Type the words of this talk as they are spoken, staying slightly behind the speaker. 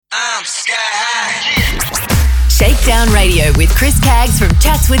I'm sky high. ShakeDown Radio with Chris Caggs from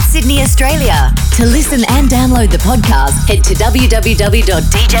Chatswood, Sydney, Australia. To listen and download the podcast, head to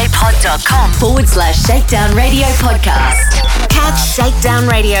www.djpod.com/Shakedown Radio Podcast. Catch Shakedown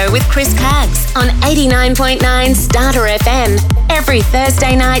Radio with Chris Caggs on 89.9 Starter FM every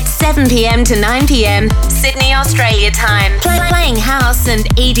Thursday night, 7 p.m. to 9 p.m. Sydney, Australia time. Playing house and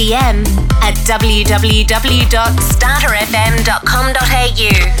EDM at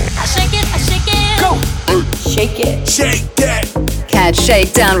www.starterfm.com.au. I shake it, go! Shake it. Shake that. Catch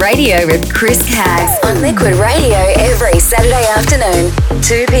Shakedown Radio with Chris Caggs on Liquid Radio every Saturday afternoon,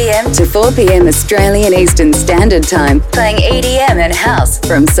 2 p.m. to 4 p.m. Australian Eastern Standard Time, playing EDM and house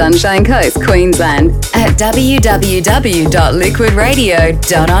from Sunshine Coast, Queensland at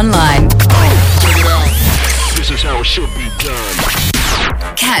www.liquidradio.online. This is how it should be done.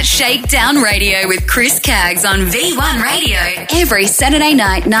 Catch Shakedown Radio with Chris Caggs on V1 Radio every Saturday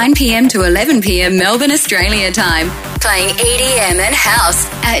night, 9 p.m. to 11 p.m. Melbourne, Australia time, playing EDM and house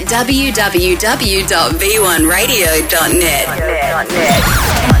at www.v1radio.net.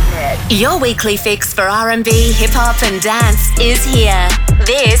 Your weekly fix for R&B, hip-hop and dance is here.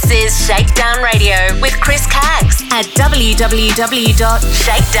 This is Shakedown Radio with Chris Caggs at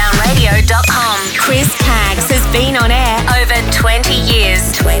www.shakedownradio.com. Chris Caggs has been on air over 20 years.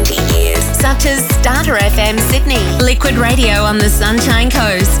 Such as Starter FM Sydney, Liquid Radio on the Sunshine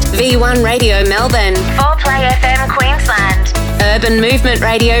Coast, V1 Radio Melbourne, 4Play FM Queensland, Urban Movement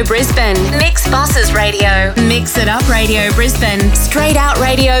Radio Brisbane, Mix Bosses Radio, Mix It Up Radio Brisbane, Straight Out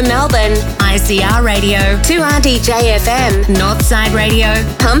Radio Melbourne, ICR Radio, 2RDJ FM, Northside Radio,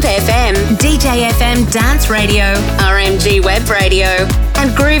 Pump FM, DJ FM Dance Radio, RMG Web Radio,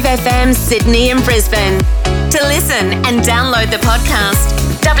 and Groove FM Sydney and Brisbane. To listen and download the podcast,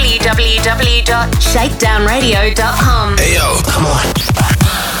 www.shakedownradio.com. Hey yo, come on.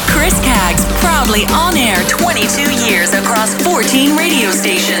 Chris Caggs, proudly on air 22 years across 14 radio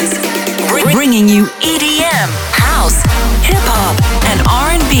stations, bringing you EDM, house, hip-hop, and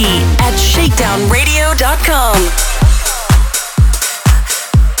R&B at shakedownradio.com.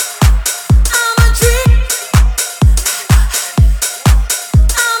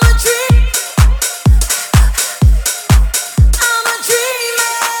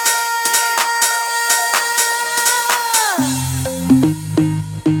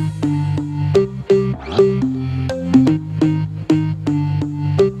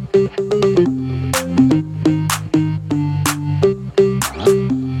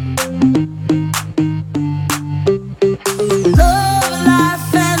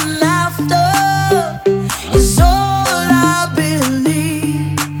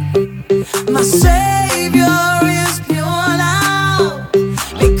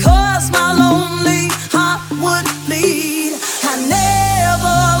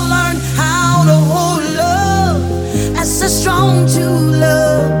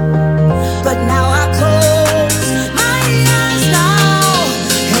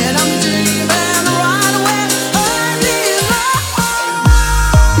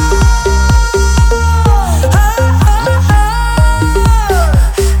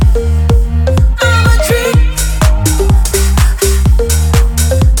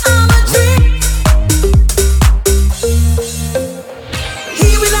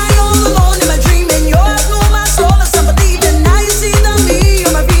 See the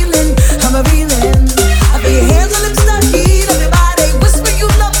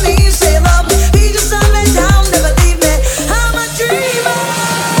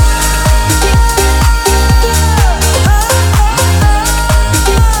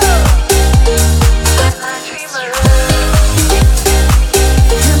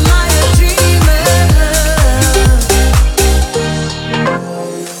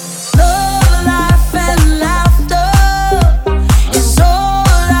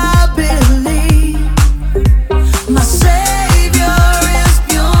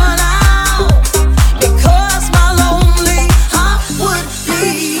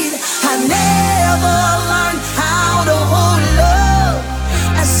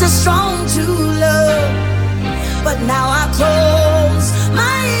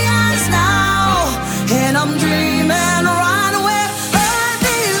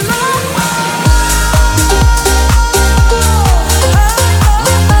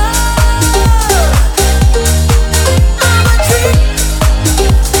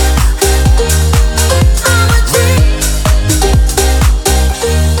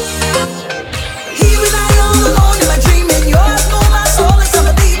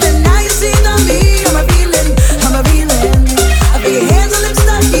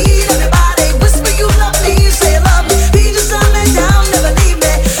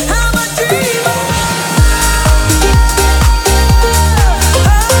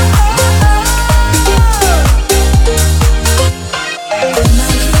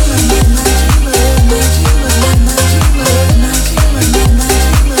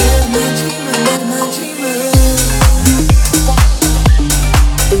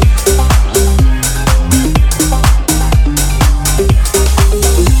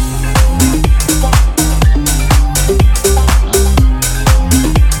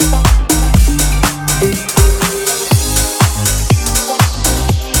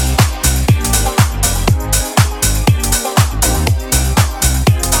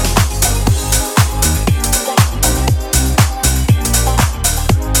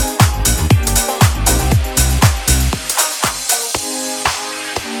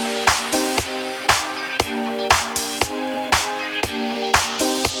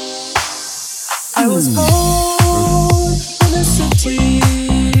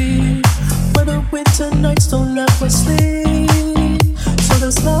Tonight's don't ever sleep. So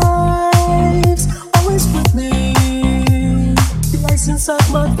this life's always with me. The ice inside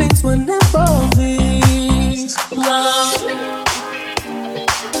my veins will never leave. Love.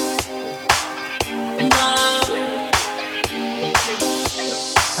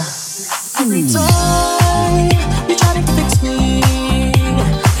 Every time you try to fix me,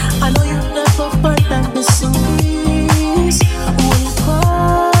 I know you'll never find that missing piece. When you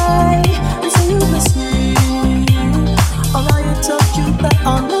cry and say you miss me, all I tell you that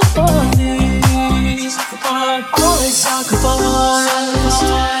I'll never leave. I always sacrifice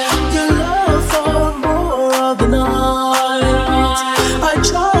your love for more of the night. I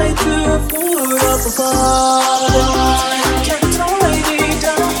try to pull it up apart. Can't tie me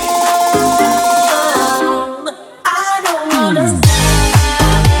down. I don't wanna.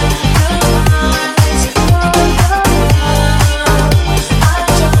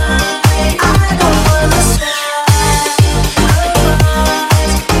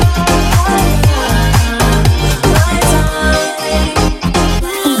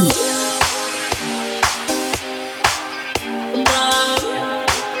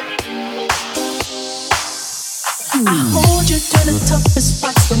 Toughest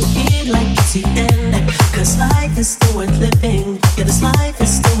parts don't feel like it's the end. Cause life is still worth living. Yeah, this life is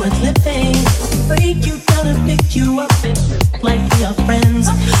still worth living. Break you down and pick you up and like we are friends.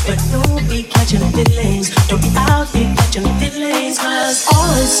 But don't be catching feelings. Don't be out here catching feelings. Cause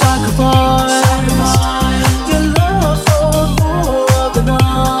all is sacrifice. Your love for more of the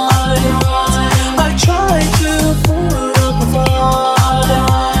night. I try to pull up a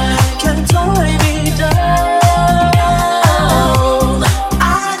fight. Can't tie me down.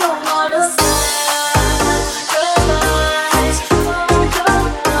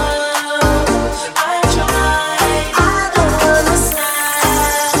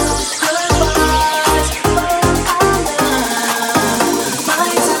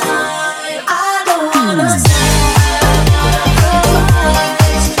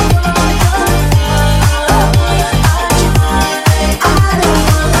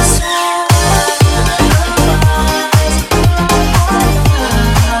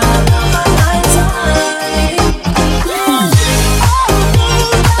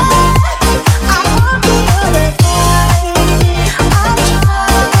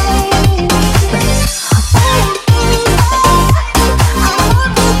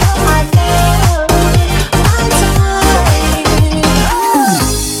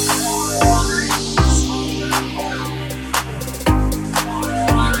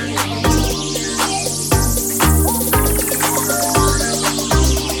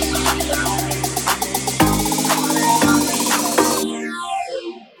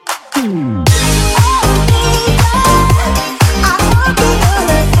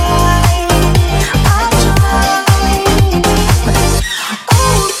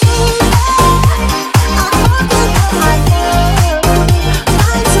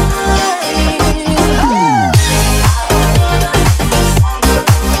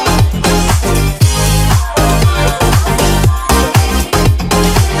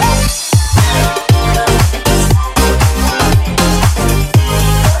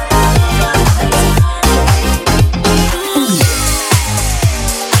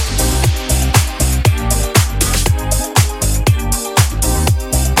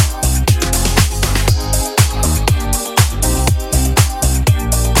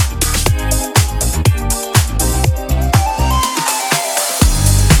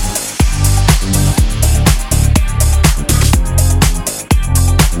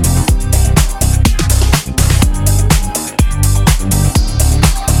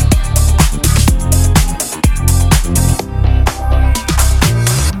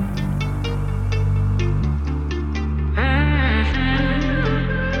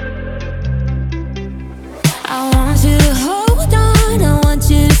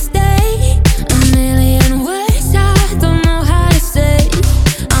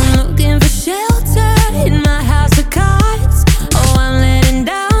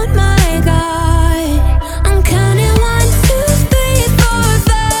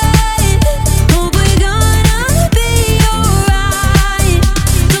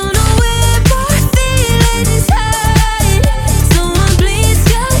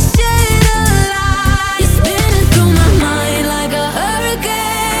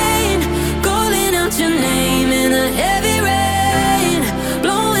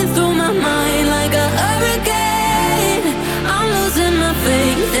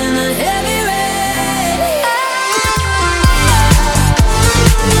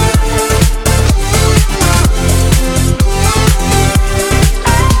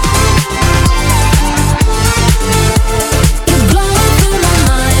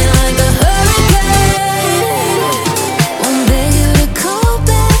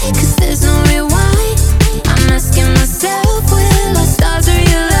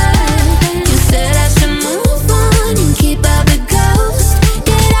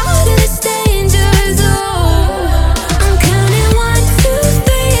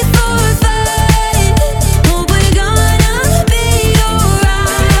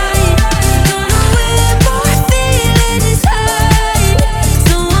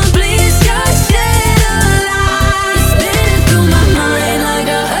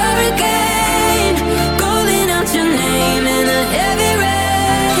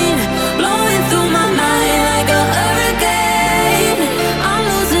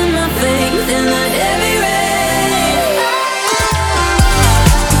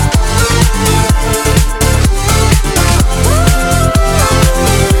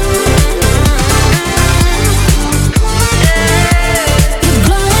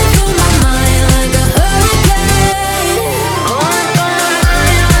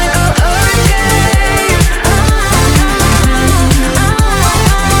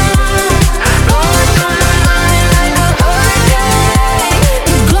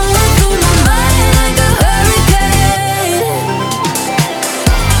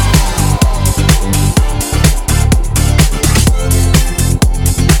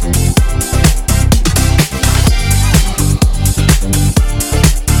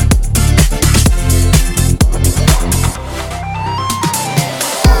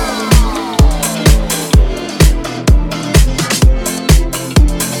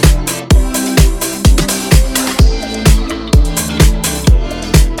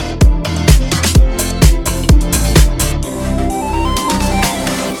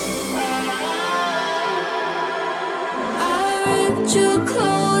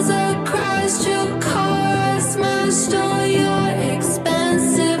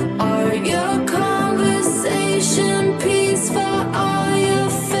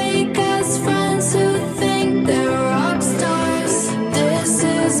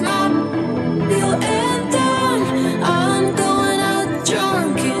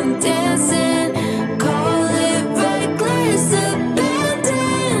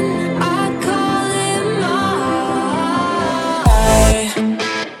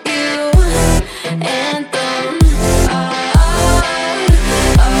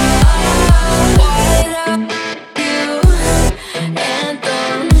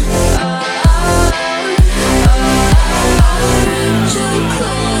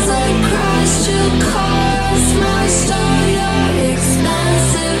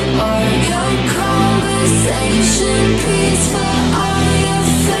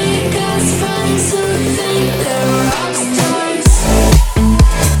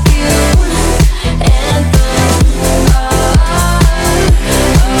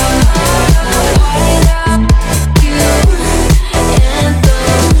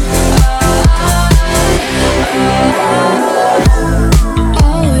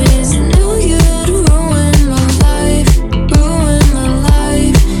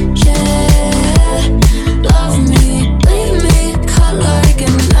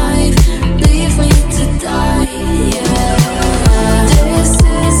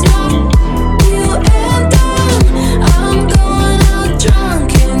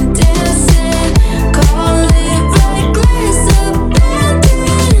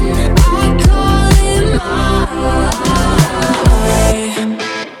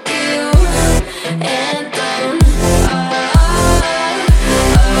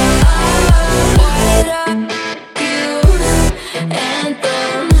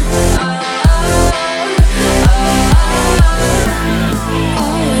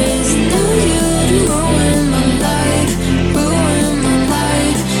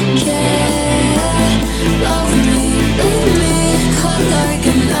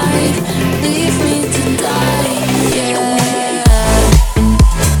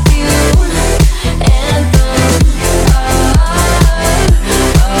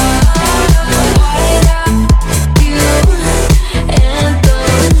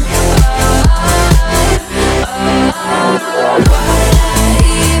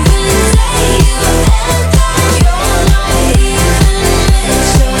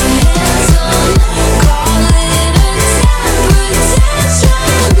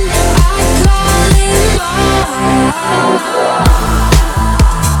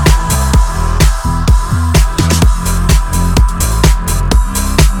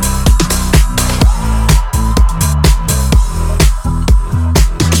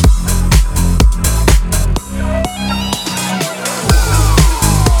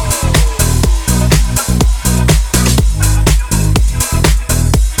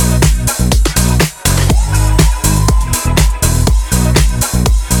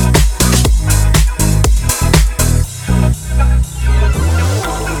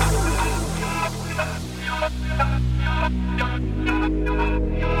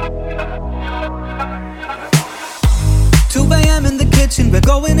 we're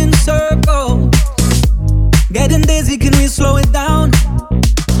going in circles. Getting dizzy, can we slow it down?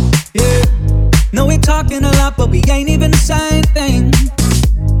 Yeah. No, we're talking a lot, but we ain't even saying things.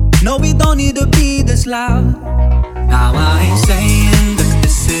 No, we don't need to be this loud. Now I ain't saying that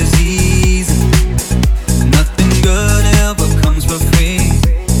this is easy. Nothing good ever comes for free.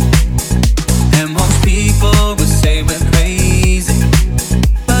 And most people will say we're crazy,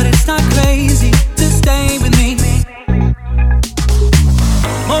 but it's not crazy to stay with me.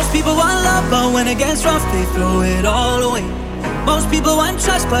 Most people want love, but when it gets rough, they throw it all away. Most people want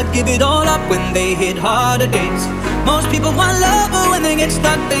trust, but give it all up when they hit harder days. Most people want love, but when they get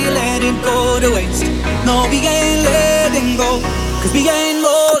stuck, they let it go to waste. No, we ain't letting go, cause we ain't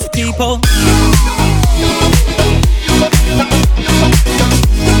most people.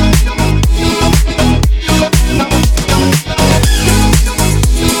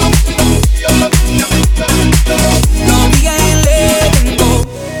 No, we ain't letting go,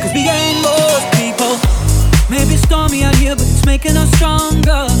 cause we ain't most people. Maybe stormy out here, but it's making us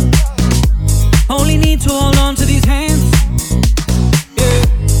stronger. Only need to hold on to these hands. Yeah.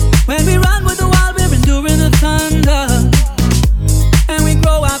 When we run with the wild, we're enduring the thunder, and we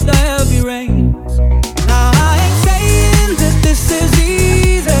grow out the heavy rains. Now I ain't saying that this is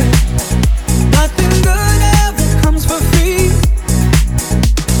easy. Nothing good ever comes for free.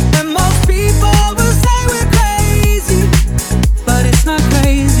 And most people will say we're crazy, but it's not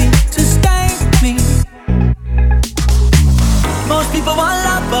crazy to stay with me. Most people want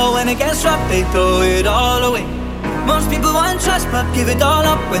love, but when it gets rough, they throw it all away. Most people want trust, but give it all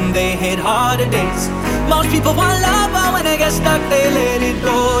up when they hit harder days. Most people want love, but when they get stuck, they let it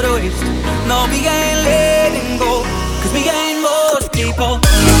go to waste. No, we ain't letting go, cause we ain't most people.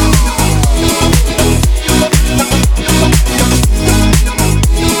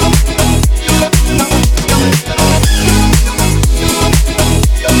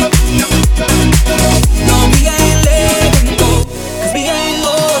 No, we ain't letting go, cause we ain't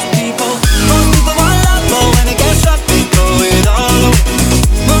most people. Most people want love, but when it gets rough, they throw it all away.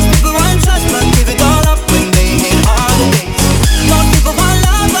 Most people want trust, but give it all up when they hit harder days. Most people want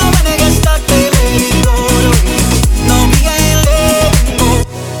love, but when they get stuck, they let it go to waste. No, we ain't letting go,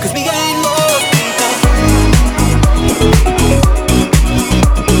 cause we ain't most people.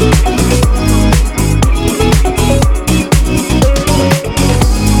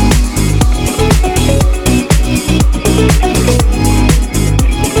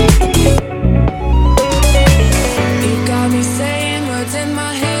 You got me saying words in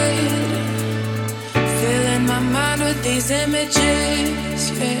my head, filling my mind with these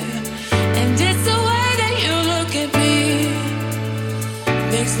images, yeah. And it's the way that you look at me,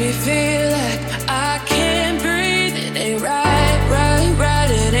 makes me feel like I can't breathe. It ain't right, right, right.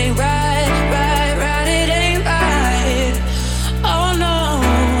 It ain't right, right, right. It ain't right. Oh no,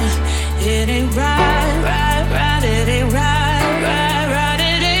 it ain't right, right, right. It ain't right, right, right.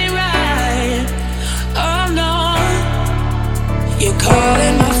 It ain't right. Oh no, you're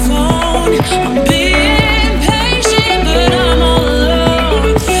calling my phone. I'm being patient, but I'm all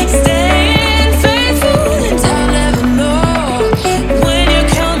alone. Staying faithful, and I'll never know when you're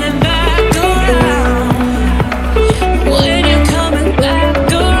coming back around.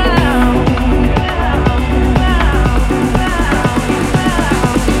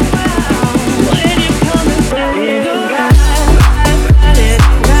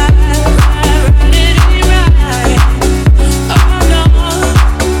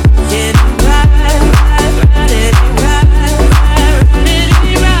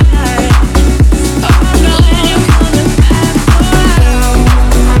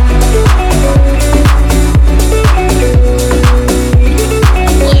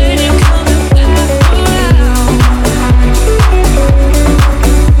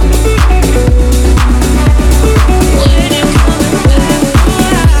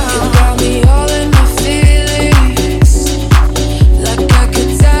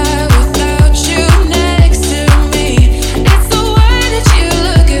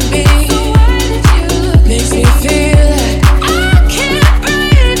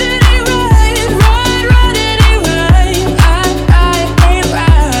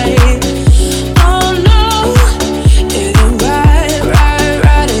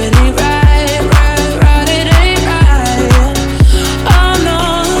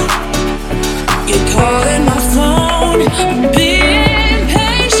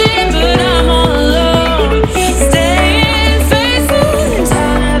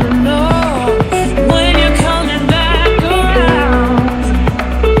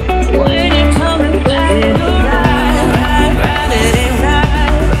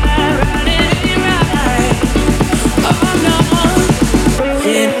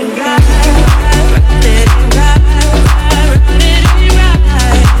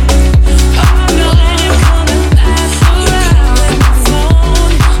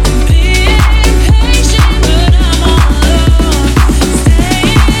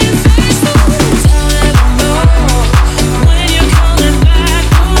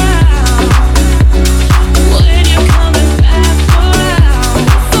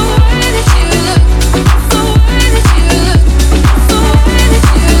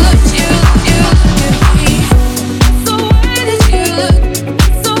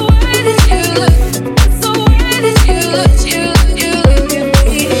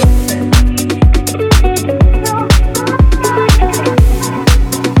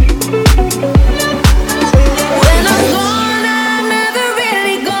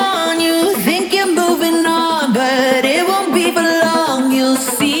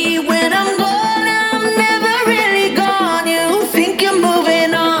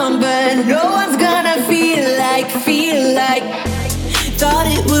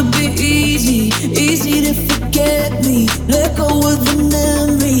 Thought it would be easy to forget me, let go of the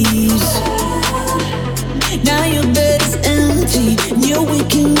memories. Now your bed is empty, and you're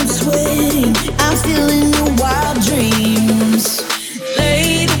waking up sweating. I'm still in your wild dreams.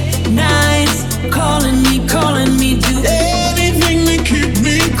 Late nights, calling me, do anything to keep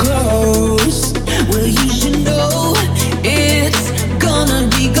me close. Well, you should know it's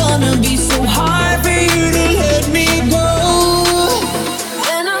gonna be so hard for you to let me go.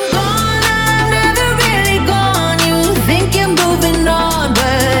 When I'm gone, I'm never really gone. You think you're moving on,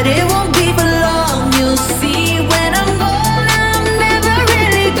 but it won't be for long. You'll see when I'm gone, I'm never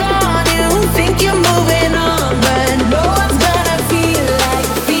really gone. You think you're moving on, but no, I'm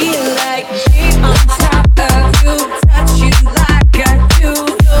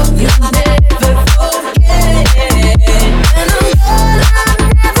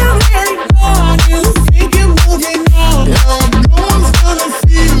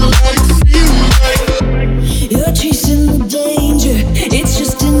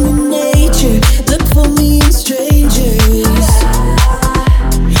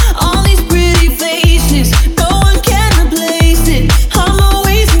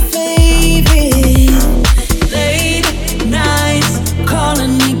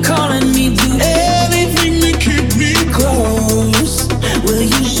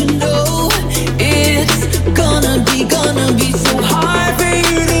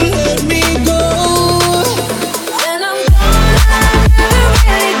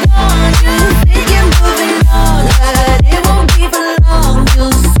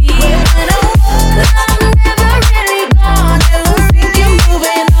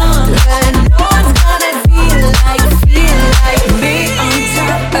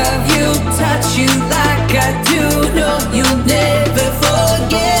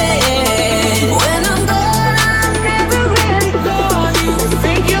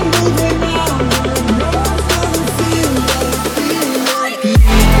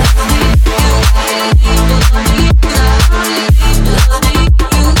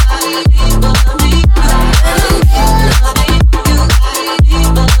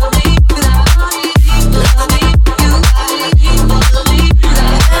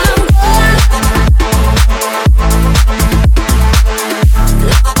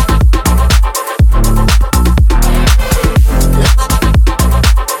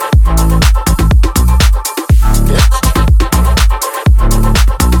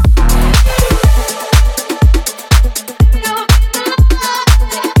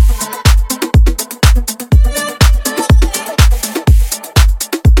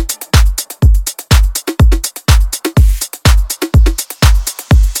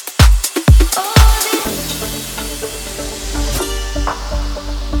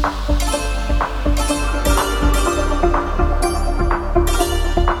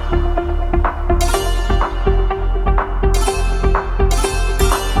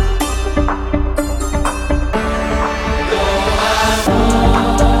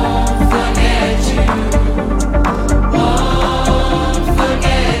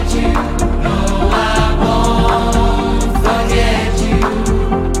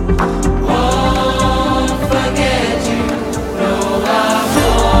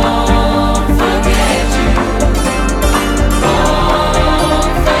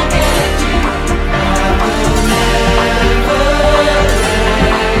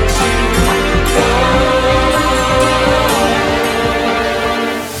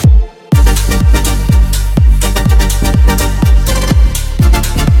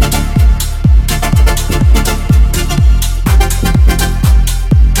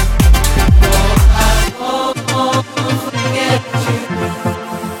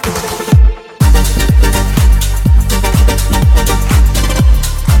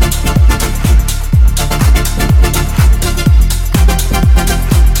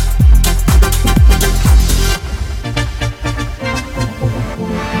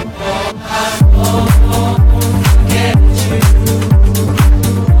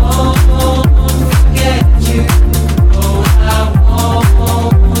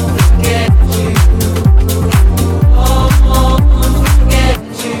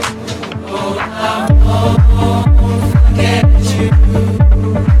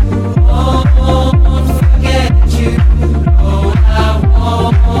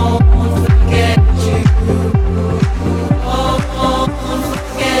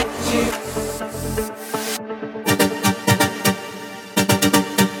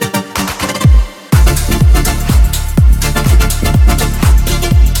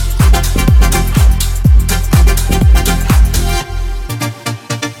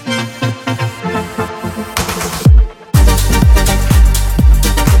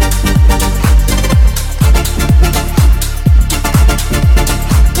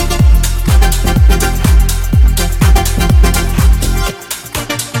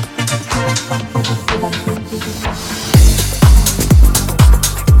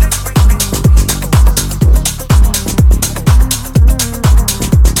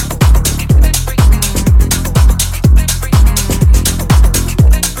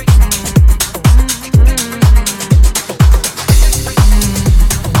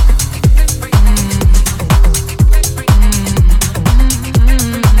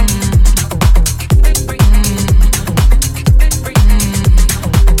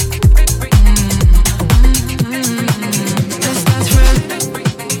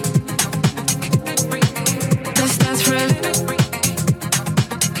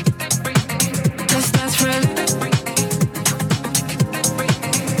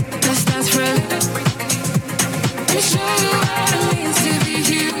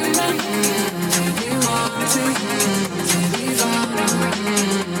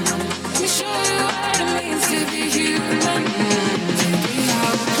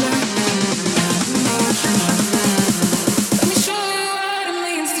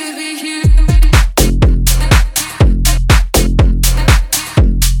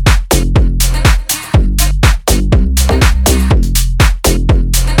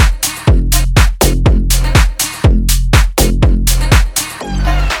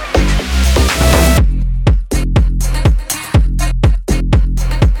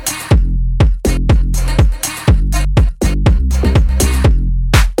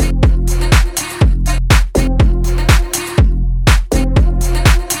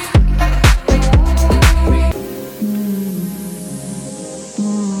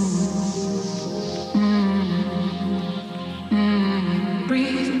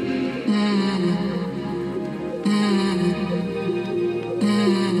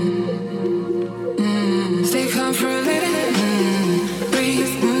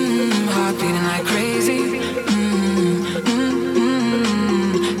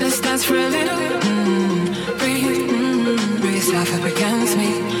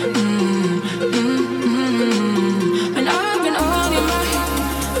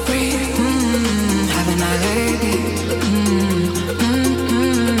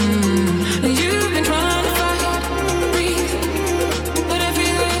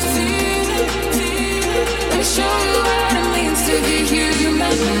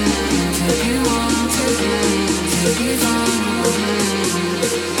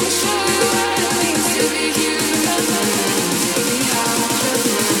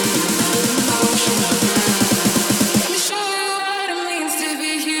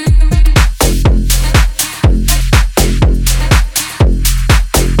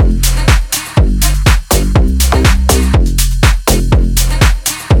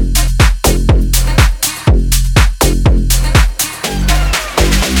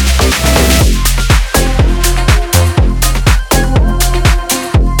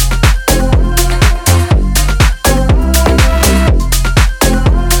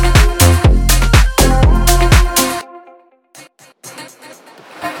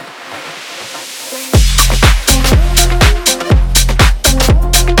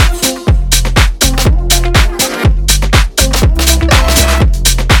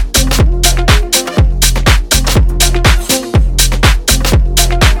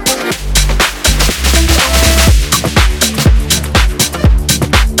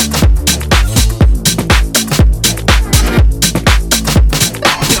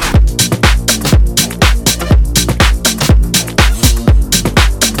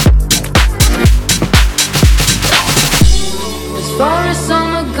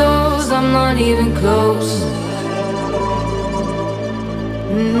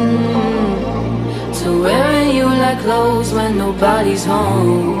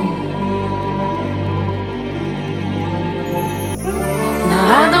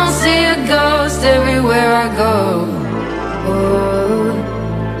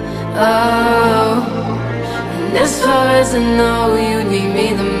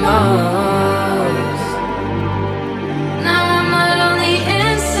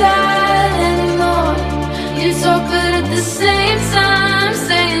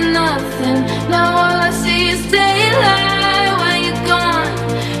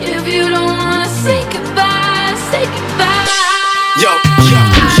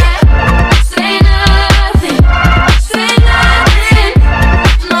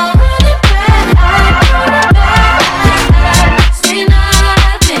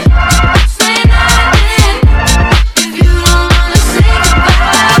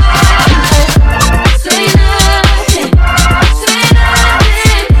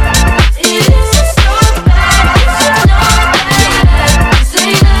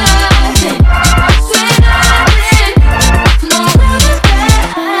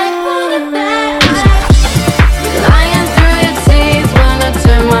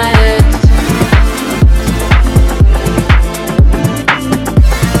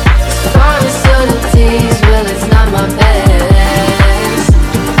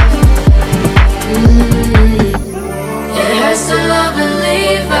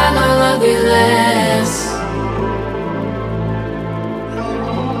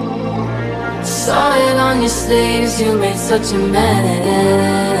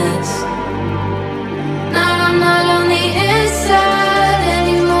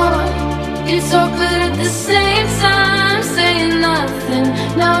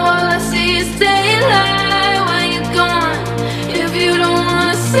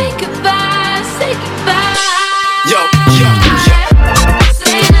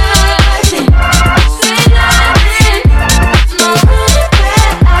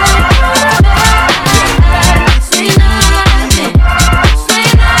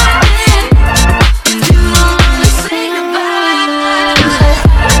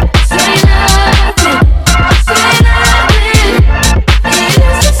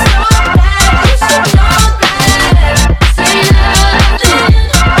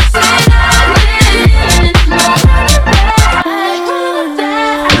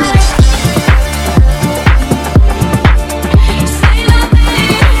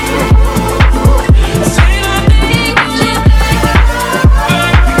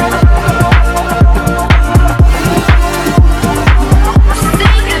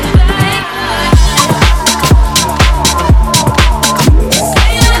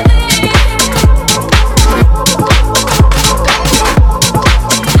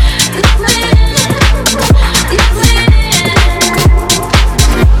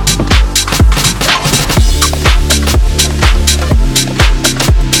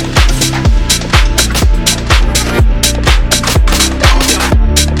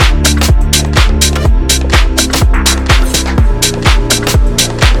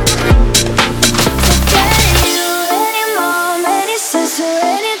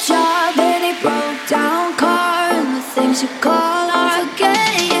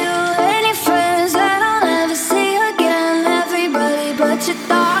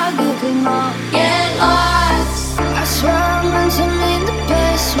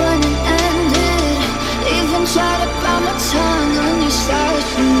Shut up.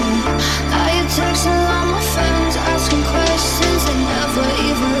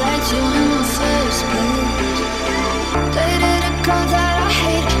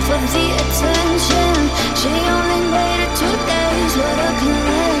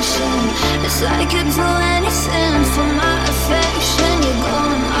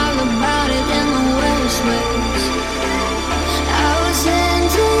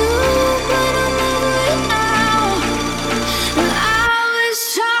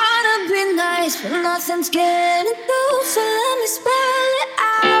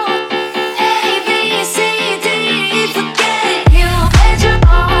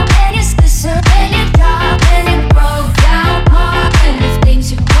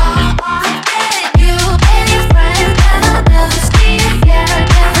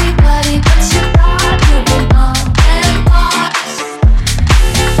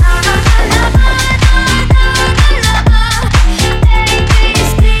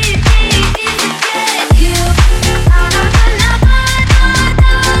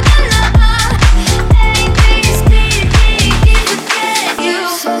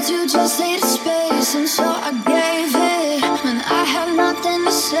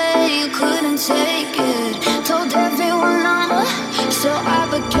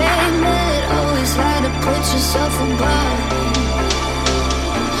 myself above.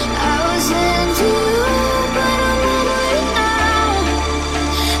 I was into you, but I'm over it now.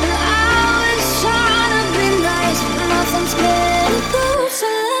 And I was trying to be nice, but nothing's better through, so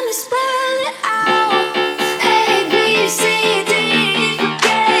let me spell it out. A, B, C, D,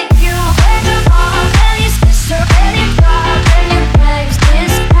 forget you. Wake up all, and your sister, and your dog, and your bags.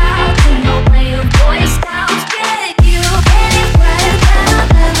 This out to know where your voice sounds. Get you, any friend that I'll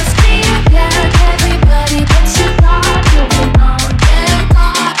never see again. Everybody but your dog, you belong and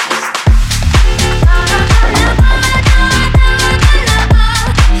lost. Na na na na na na na na na.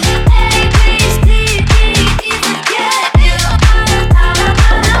 A, B, C, D, forget you. Na na na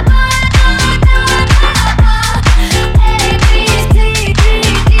na na na na na. A, B, C, D,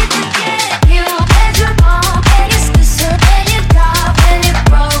 forget you. And your mom, and your sister, and your dog, and your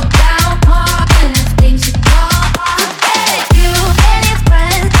broke down heart, and the things you call art. Get you, and your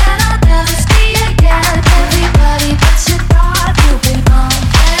friends that I'll never see again. Everybody but your dog, you belong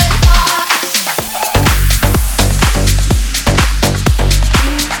and lost.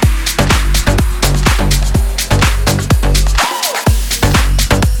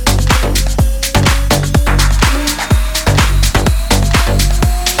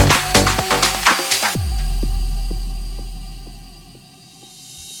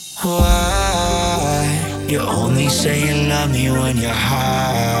 Why you only say you love me when you're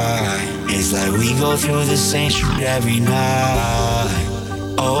high? It's like we go through the same shit every night.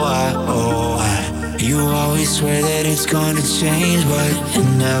 Oh I, you always swear that it's gonna change, but it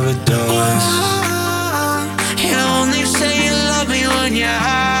never does. You only say you love me when you're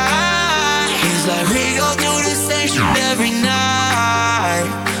high. It's like we go through the same shit every night.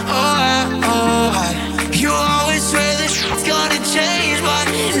 Oh I, you always swear that it's gonna change, but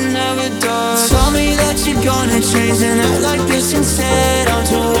it never does. Tell me that you're gonna change and act like this instead. I'm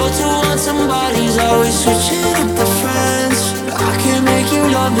too old to want somebody's always switching up the friends. I can make you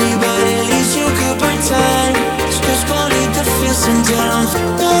love me, but at least you could pretend. It's just gonna need the feels until I'm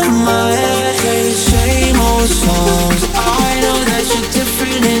out of my head. Play the same old songs. I know that you're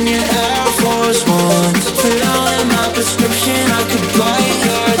different in your Air Force Ones. Put down in my prescription, I could buy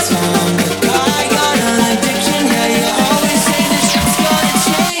your time. I got an addiction, yeah, you always say that it's gonna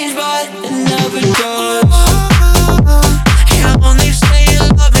change, but it never does. You only say you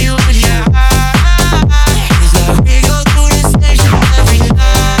love me when you're high. It's like we go through the station every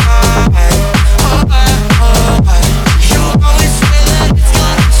night. You always say that it's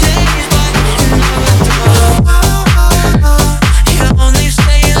gonna change, but it never does. You only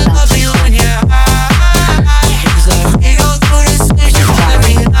say you love me when you're high. It's like we go through the station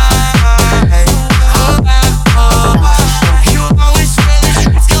every night. You always say that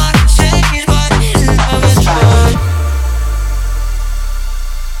it's gonna change, but it never does.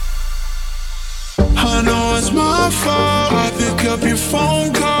 I know it's my fault. I pick up your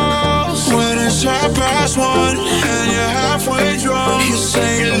phone calls when it's 1:30 and you're halfway drunk. You say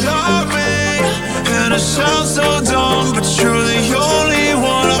you love me, and it sounds so dumb, but you're the only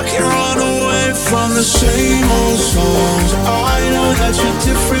one I can run away from. The same old songs. I know that you're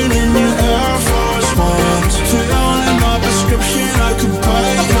different in your Air Force Ones. Put on in my prescription, I could buy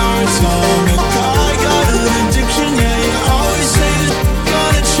your time. I got an addiction, yeah, you always say that it's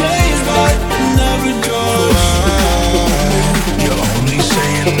gonna change, but it never does. You only say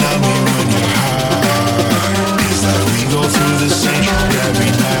you love me when you're high. It's like we go through the same shit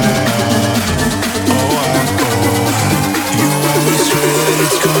every night. You always swear that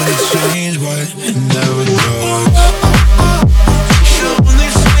it's gonna change, but it never does. You only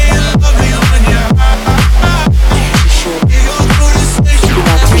say you love me when you're high. We go through the same shit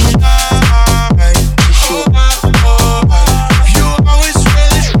every night.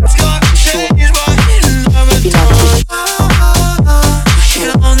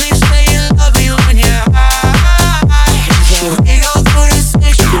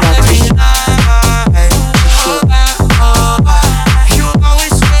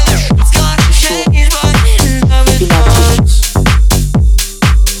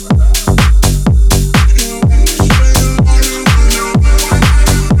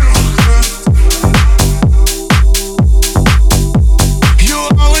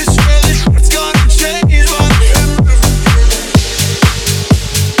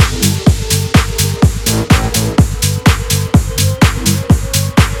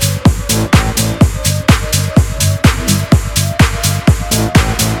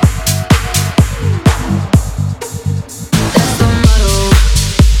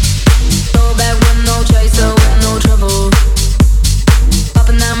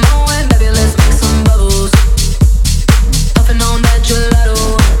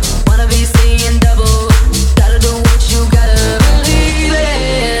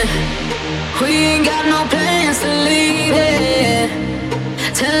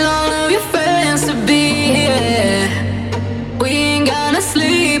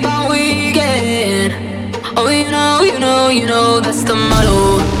 know that's the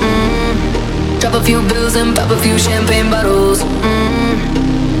motto. Drop a few bills and pop a few champagne bottles.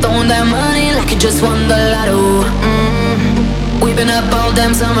 Throwing that money like you just won the lotto. We've been up all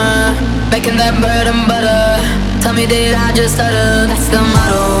damn summer, making that bread and butter. Tell me, did I just stutter? That's the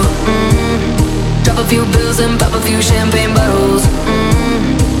motto. Drop a few bills and pop a few champagne bottles.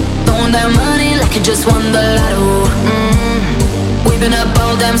 Throwing that money like you just won the lotto. We've been up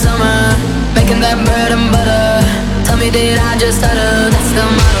all damn summer, making that bread and butter. Tell me, did I just stutter? That's the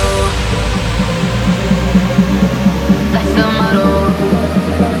motto. That's the motto.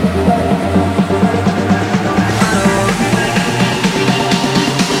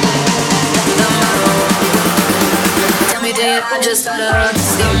 I just started to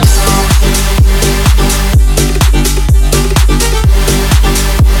see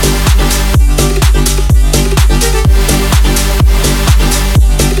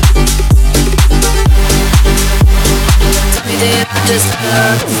Tell me that I just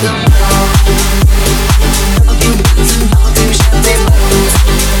started to see a few boots and a few champagne bottles.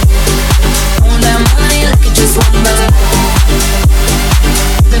 On that money like it just won the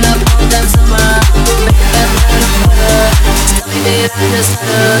been up all that summer, making that bread and butter.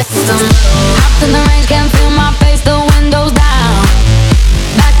 Out in the range, can't feel my face, the windows down.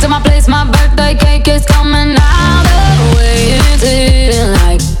 Back to my place, my birthday cake is coming out. The way it's feeling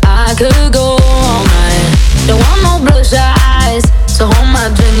like I could go all night. Don't want no bloodshot eyes, so hold my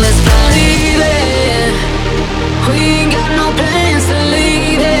drink, let's believe it. We ain't got no plans to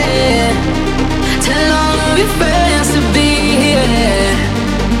leave it. Tell all of your friends to be here.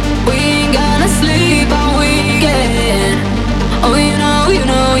 We ain't gonna sleep all weekend.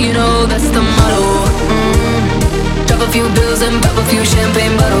 Oh, you know that's the motto. Drop a few bills and pop a few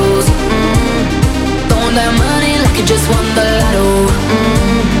champagne bottles. Throwing that money like you just won the lotto.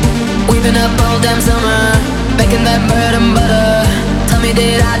 We've been up all damn summer, making that bread and butter. Tell me,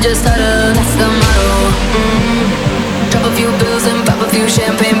 did I just stutter? That's the motto. Drop a few bills and pop a few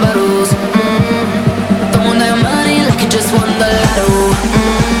champagne bottles. Throwing that money like you just won the lotto.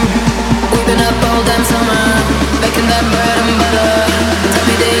 We've been up all damn summer, making that bread and butter. Tell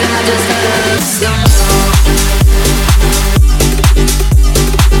me, did I just stutter?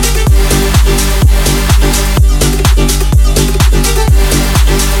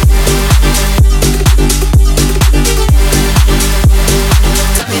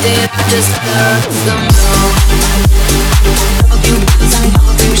 Tell me, did I just stutter? A few bills and a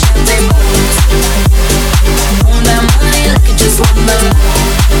few champagne bottles. On that money like you just won the lotto.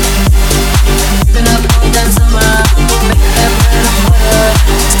 Been up all that summer, making that bread and butter.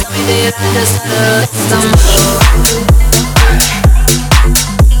 Tell me, did I just stutter?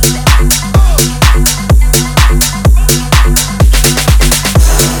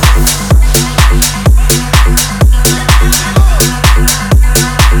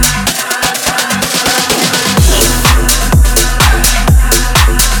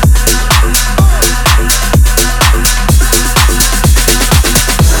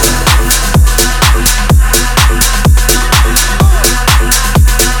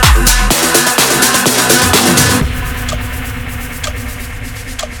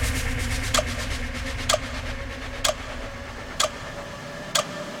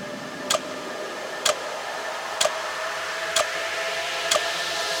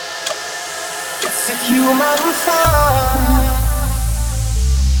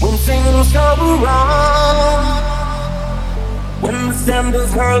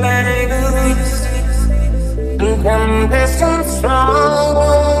 December's hurling loose and temptation strong.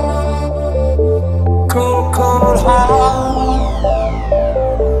 Cold, cold heart,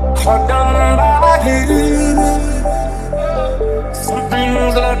 hard done by you.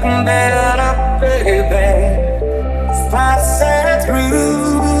 Something's looking better, baby, if I said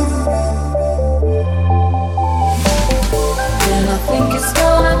through. And I think it's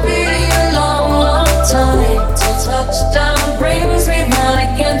gonna be a long, long time till touchdown brings me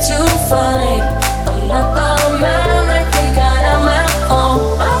back again to find I'm not the man I think I am at home.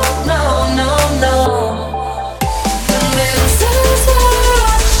 Oh no, no, no. And this is what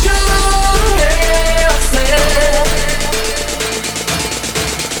I should have said.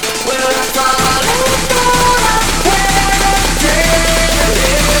 Well, I thought I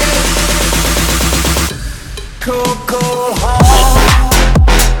can't.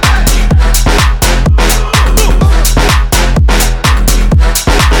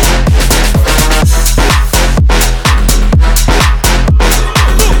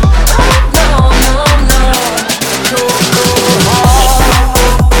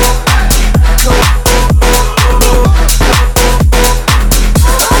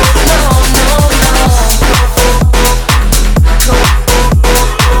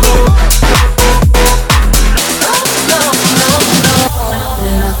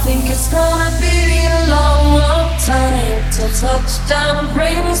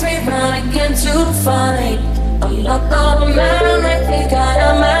 to fight. I'm not the man I think I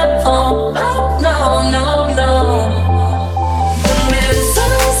am at home. Oh, no, no, no. And it's so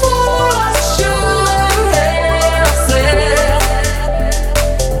much you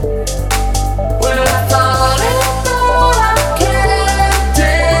when I thought I can't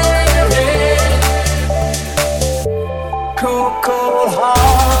take it. Cold, cold heart.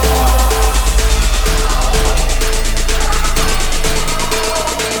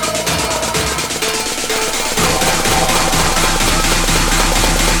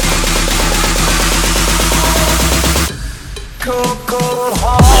 Cold, cold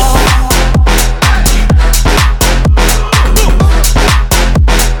heart.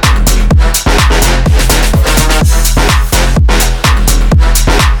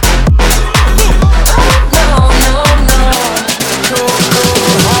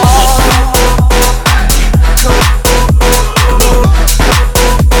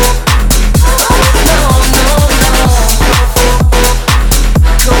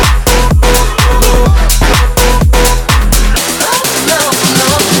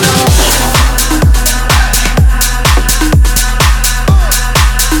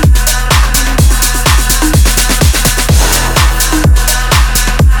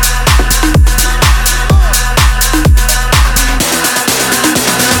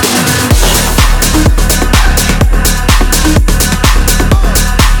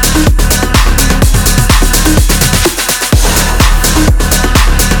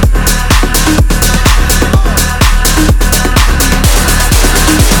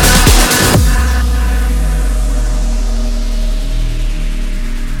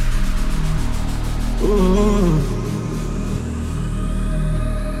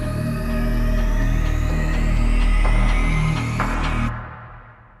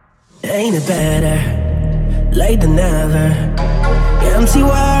 Ain't it better late than never? Empty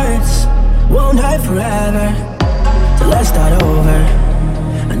words won't hurt forever. So let's start over,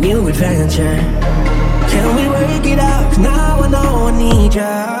 a new adventure. Can we work it out? 'Cause now I know I need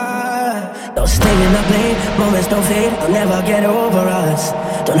ya. Don't stay in the blame, moments don't fade. I'll never get over us.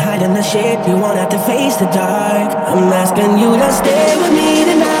 Don't hide in the shade, you won't have to face the dark. I'm asking you to stay with me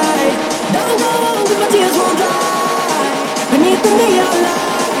tonight. Don't go home 'cause my tears won't dry. Beneath the neon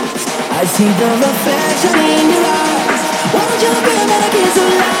lights, I see the reflection in your eyes. Won't you give me a kiss of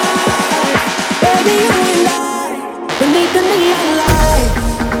life? Baby, you and I, beneath the neon lights.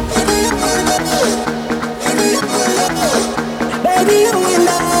 Baby, you and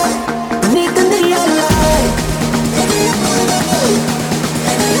I, beneath the neon lights.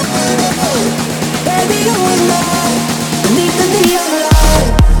 Baby, you and I, beneath the neon lights.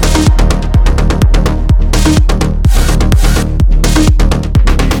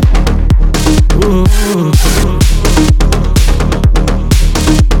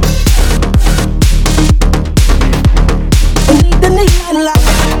 Beneath the neon lights.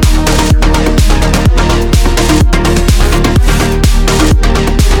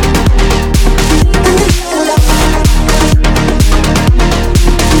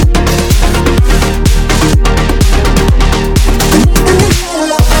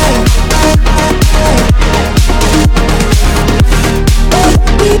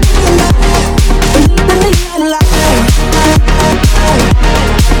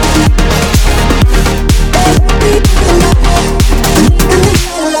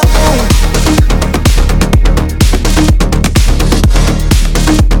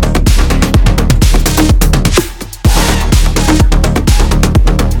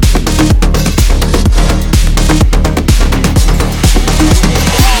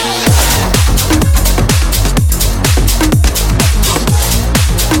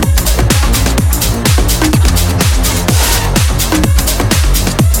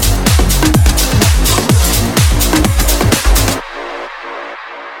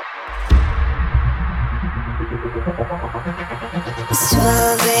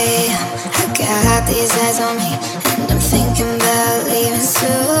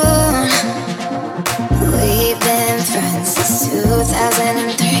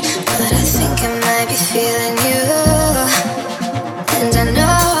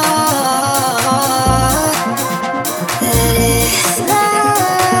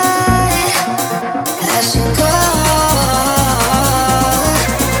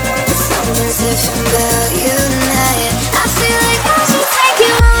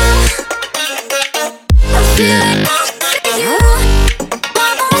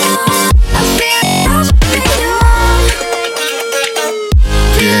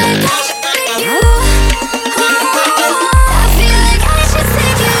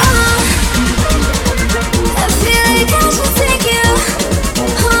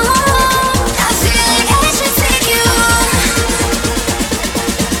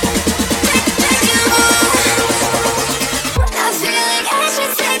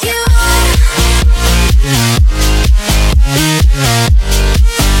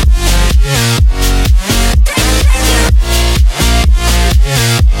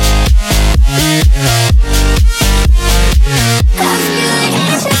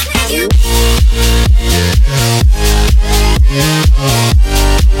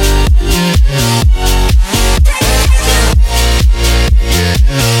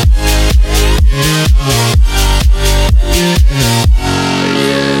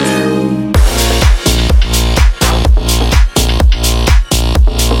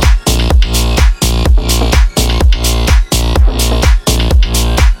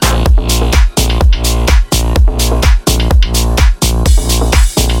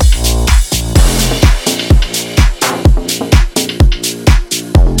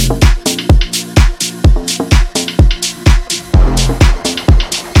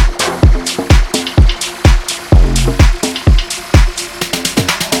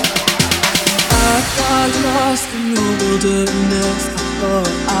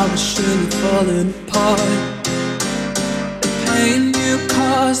 was surely falling apart. The pain you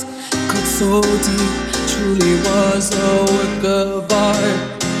caused cut so deep, truly was a work of art.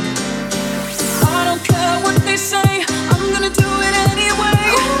 I don't care what they say, I'm gonna do it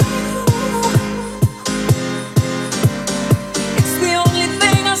anyway. It's the only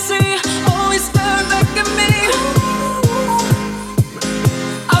thing I see, always staring back at me.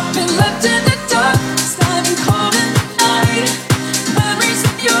 I've been left in the dark, standing cold in the night. Memories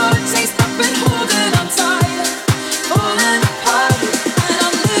of your taste, I've been holding on tight, falling apart, and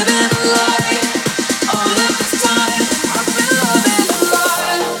I'm living a lie. All of this time, I've been loving a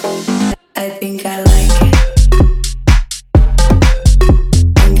lie. I think I like it.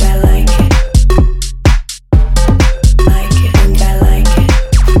 Think I like it. Like it. Think I like it.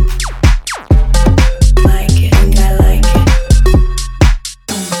 Like it. Think I like it.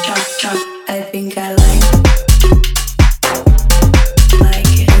 Chop chop. I think I like it.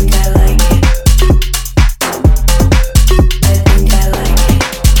 Like it. Think I like it. I think I like it.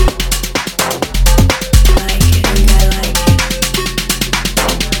 Like it. Think I like it.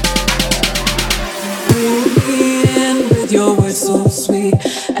 Pull me in with your words so sweet.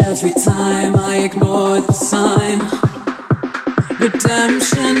 Every time I ignore the sign,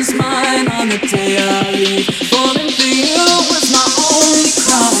 redemption's mine on the day I leave. Falling for you was my only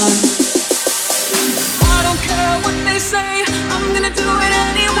crime. I don't care what they say, I'm gonna do it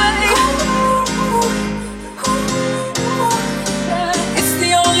anyway. It's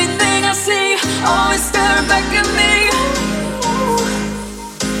the only thing I see, always staring back at me.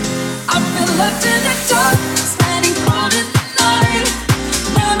 I've been left in the dark, standing cold in the night.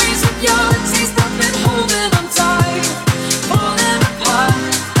 Memories of your taste, I've been holding on tight, falling apart,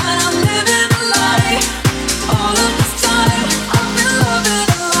 and I'm living a lie. All of this time, I've been loving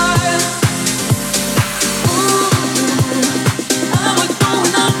a lie. Ooh, and we're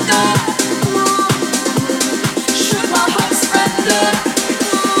going under. Should my heart surrender?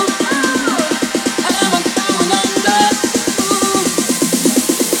 Ooh, and we're going under.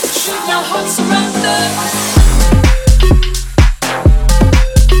 Should my heart surrender?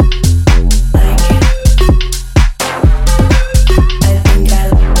 Like it. I think I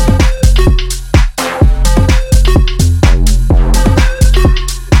like it.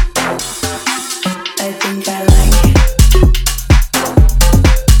 I think I like it.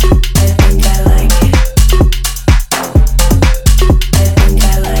 I think I like it. I think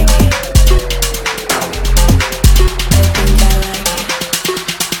I like it. I think I like it.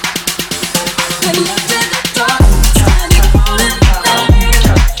 Been left in the dark, standing cold in the night.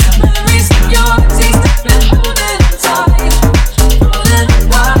 Memories of your taste, I've been holding on tight, falling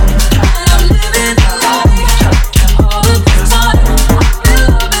apart, and I'm living a lie. All of this time, I've been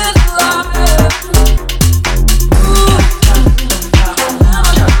loving a lie. Ooh, now I'm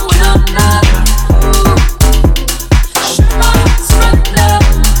going under. Ooh, should my heart surrender?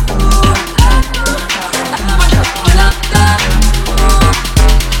 Ooh, now I'm going under. Ooh,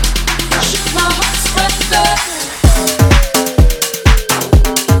 should my heart surrender?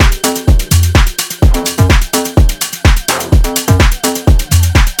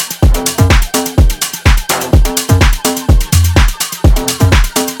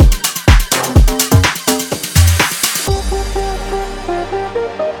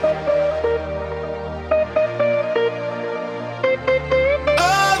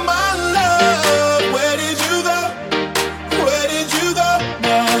 Oh my love, where did you go? Where did you go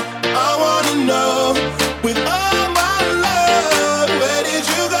now? I wanna know. With all my love, where did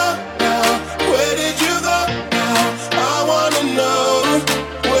you go now? Where did you go now? I wanna know.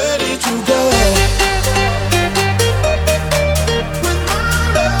 Where did you go? With my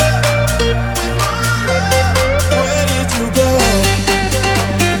love, where did you go?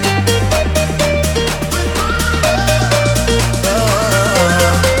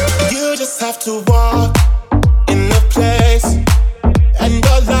 You just have to walk in the place, and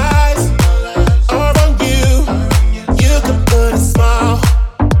your lies are on you. You can put a smile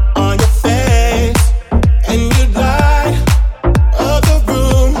on your face, and you light up the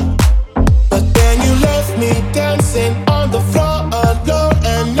room. But then you left me dancing on the floor alone,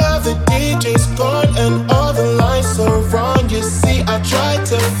 and now the DJ's gone, and all the lights are on. You see, I tried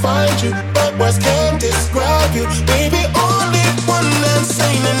to find you, but words can't describe you. Baby, only one that's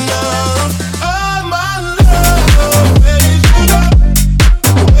ain't enough. Oh my love, where did you go?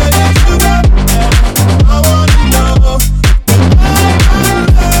 Where did you go? I wanna know. Oh my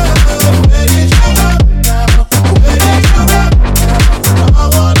love, where did you go now? Where did you go? I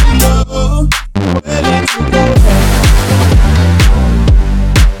wanna know. Where did you go?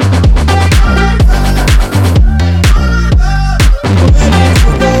 Where did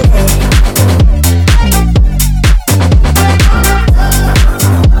you go?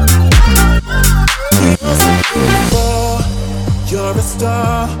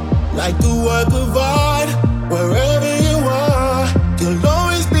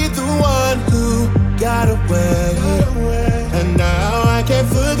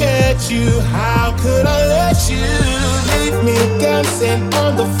 you? How could I let you leave me dancing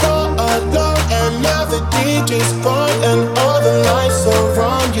on the floor alone? And now the DJ's gone and all the lights are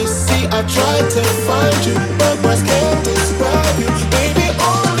wrong. You see, I tried to find you, but